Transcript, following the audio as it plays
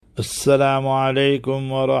Assalamu alaikum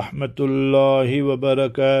wa rahmatullahi wa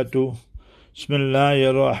barakatuh.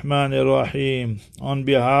 Bismillahir Rahmanir Rahim. On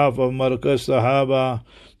behalf of Markaz Sahaba,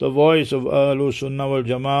 the voice of Ahlus Sunnah wal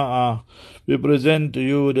Jama'ah, we present to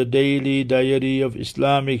you the daily diary of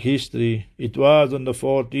Islamic history. It was on the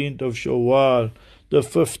 14th of Shawwal, the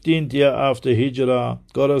 15th year after Hijrah,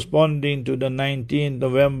 corresponding to the 19th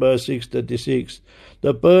November 636.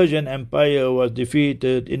 The Persian Empire was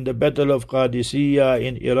defeated in the Battle of Qadisiyah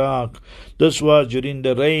in Iraq. This was during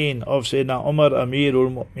the reign of Sayyidina Umar Amirul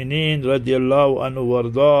Mu'mineen radiallahu anhu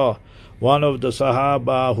warda. One of the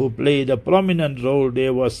Sahaba who played a prominent role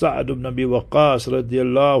there was Sa'd ibn Abi Waqqas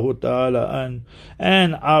radiallahu ta'ala an.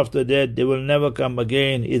 And after that they will never come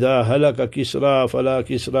again. إِذَا هَلَكَ كِسْرَى فَلَا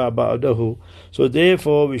كِسْرَى بَعْدَهُ. So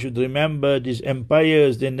therefore we should remember these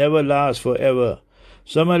empires, they never last forever.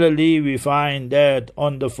 Similarly, we find that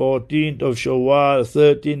on the 14th of Shawwal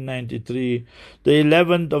 1393, the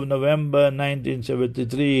 11th of November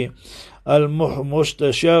 1973,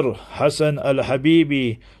 Al-Mustashar Hassan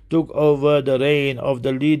al-Habibi took over the reign of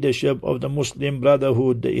the leadership of the Muslim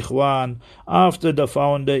Brotherhood, the Ikhwan, after the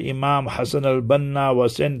founder Imam Hassan al-Banna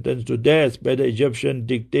was sentenced to death by the Egyptian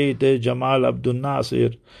dictator Jamal Abdul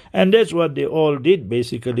Nasir. And that's what they all did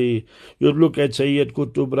basically. You look at Sayyid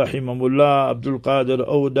Qutb Rahimahullah, Abdul Qadir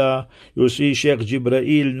Ouda, you see Sheikh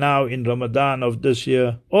Jibreel now in Ramadan of this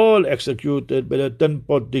year, all executed by the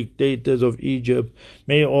tin-pot dictators of Egypt.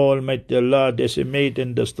 May Almighty Allah decimate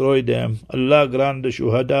and destroy them. Allah grant the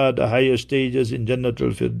shuhada the higher stages in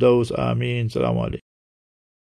Jannatul Firdaus. Ameen. Assalamu alaikum.